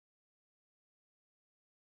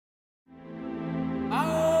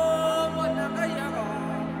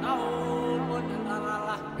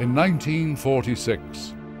In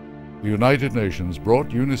 1946, the United Nations brought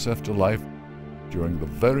UNICEF to life during the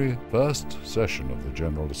very first session of the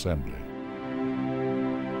General Assembly.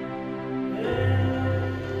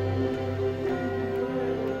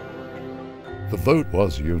 The vote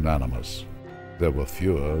was unanimous. There were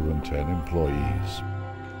fewer than 10 employees.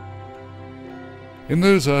 In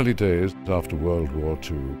those early days after World War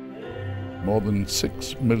II, more than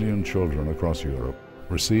 6 million children across Europe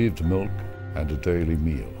received milk and a daily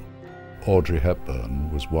meal. Audrey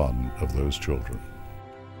Hepburn was one of those children.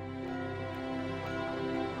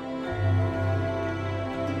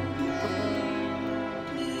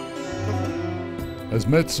 As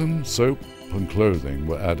medicine, soap, and clothing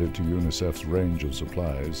were added to UNICEF's range of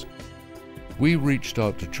supplies, we reached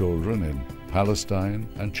out to children in Palestine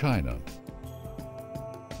and China.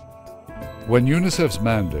 When UNICEF's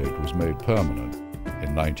mandate was made permanent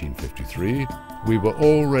in 1953, we were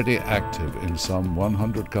already active in some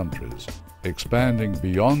 100 countries, expanding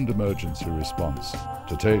beyond emergency response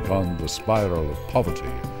to take on the spiral of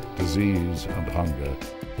poverty, disease, and hunger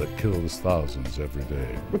that kills thousands every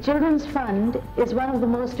day. The Children's Fund is one of the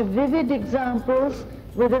most vivid examples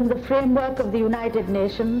within the framework of the United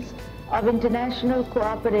Nations of international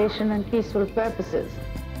cooperation and peaceful purposes.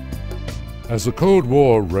 As the Cold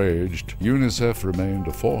War raged, UNICEF remained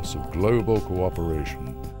a force of global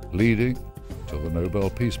cooperation, leading to the Nobel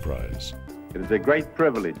Peace Prize. It is a great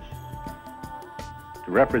privilege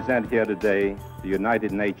to represent here today the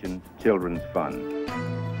United Nations Children's Fund.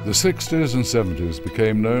 The 60s and 70s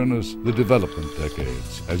became known as the development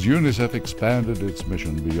decades, as UNICEF expanded its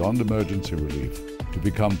mission beyond emergency relief to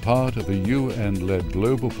become part of a UN-led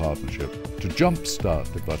global partnership to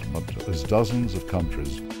jumpstart development as dozens of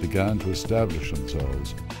countries began to establish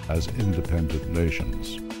themselves as independent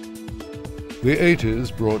nations. The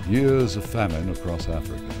 80s brought years of famine across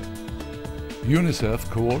Africa. UNICEF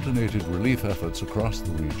coordinated relief efforts across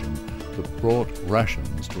the region that brought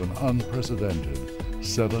rations to an unprecedented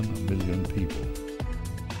 7 million people.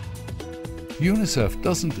 UNICEF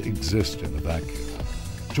doesn't exist in a vacuum.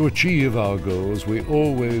 To achieve our goals, we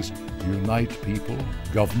always unite people,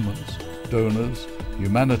 governments, donors,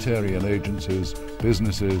 humanitarian agencies,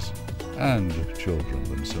 businesses, and children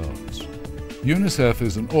themselves. UNICEF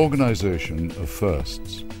is an organization of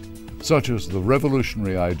firsts, such as the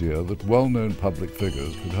revolutionary idea that well-known public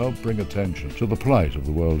figures could help bring attention to the plight of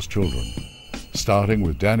the world's children. Starting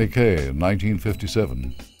with Danny Kaye in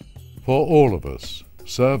 1957, for all of us,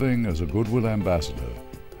 serving as a Goodwill ambassador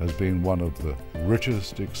has been one of the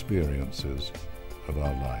richest experiences of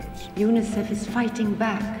our lives. UNICEF is fighting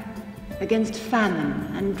back against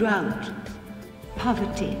famine and drought,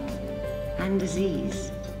 poverty and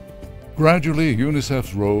disease. Gradually,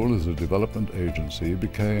 UNICEF's role as a development agency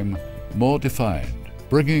became more defined,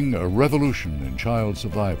 bringing a revolution in child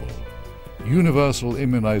survival. Universal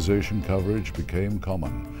immunization coverage became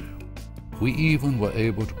common. We even were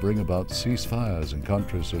able to bring about ceasefires in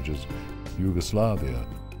countries such as Yugoslavia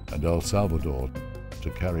and El Salvador to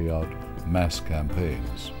carry out mass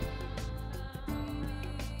campaigns.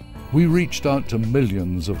 We reached out to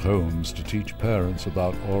millions of homes to teach parents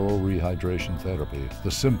about oral rehydration therapy,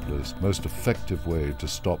 the simplest, most effective way to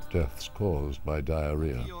stop deaths caused by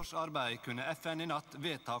diarrhea.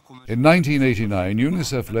 In 1989,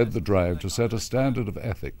 UNICEF led the drive to set a standard of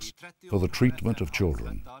ethics for the treatment of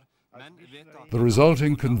children. The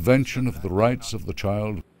resulting Convention of the Rights of the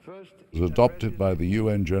Child was adopted by the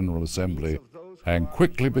UN General Assembly and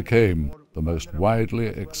quickly became the most widely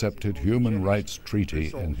accepted human rights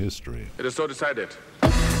treaty in history. It is so decided.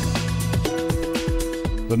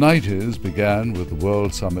 The 90s began with the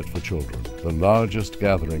World Summit for Children, the largest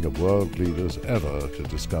gathering of world leaders ever to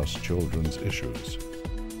discuss children's issues.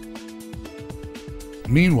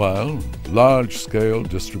 Meanwhile, large-scale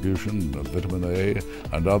distribution of vitamin A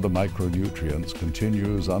and other micronutrients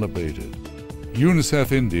continues unabated.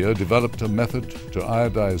 UNICEF India developed a method to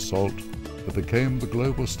iodize salt that became the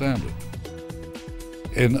global standard.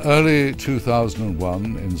 In early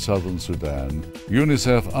 2001 in southern Sudan,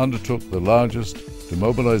 UNICEF undertook the largest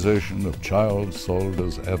demobilization of child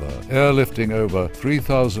soldiers ever, airlifting over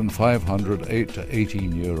 3,500 8 to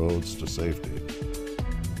 18-year-olds to safety.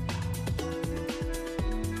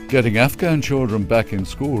 Getting Afghan children back in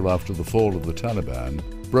school after the fall of the Taliban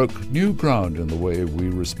broke new ground in the way we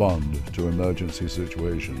respond to emergency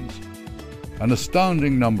situations. An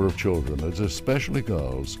astounding number of children, and especially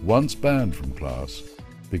girls, once banned from class,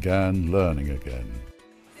 began learning again.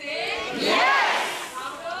 Yes!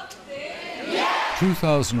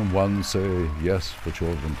 2001 Say Yes for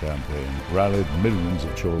Children campaign rallied millions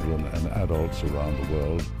of children and adults around the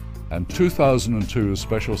world And 2002's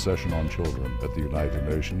special session on children at the United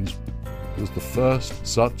Nations was the first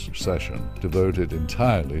such session devoted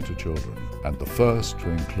entirely to children, and the first to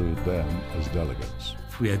include them as delegates.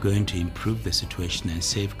 If we are going to improve the situation and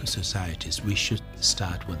save societies, we should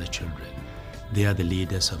start with the children. They are the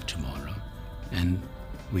leaders of tomorrow, and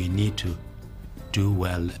we need to do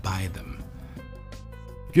well by them.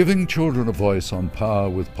 Giving children a voice on par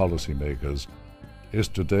with policymakers is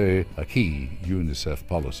today a key UNICEF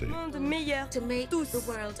policy. To make the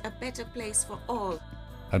world a better place for all.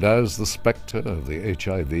 And as the spectre of the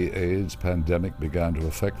HIV/AIDS pandemic began to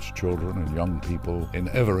affect children and young people in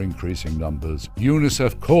ever-increasing numbers,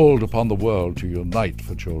 UNICEF called upon the world to unite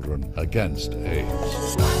for children against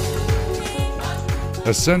AIDS.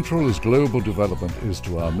 As central as global development is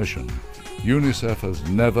to our mission, UNICEF has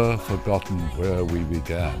never forgotten where we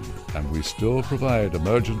began, and we still provide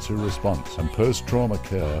emergency response and post-trauma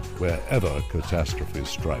care wherever catastrophe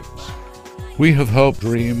strikes. We have helped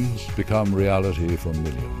dreams become reality for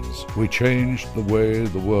millions. We changed the way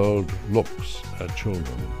the world looks at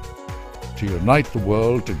children. To unite the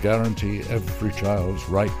world to guarantee every child's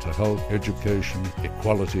right to health, education,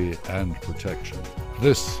 equality, and protection.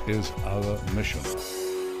 This is our mission.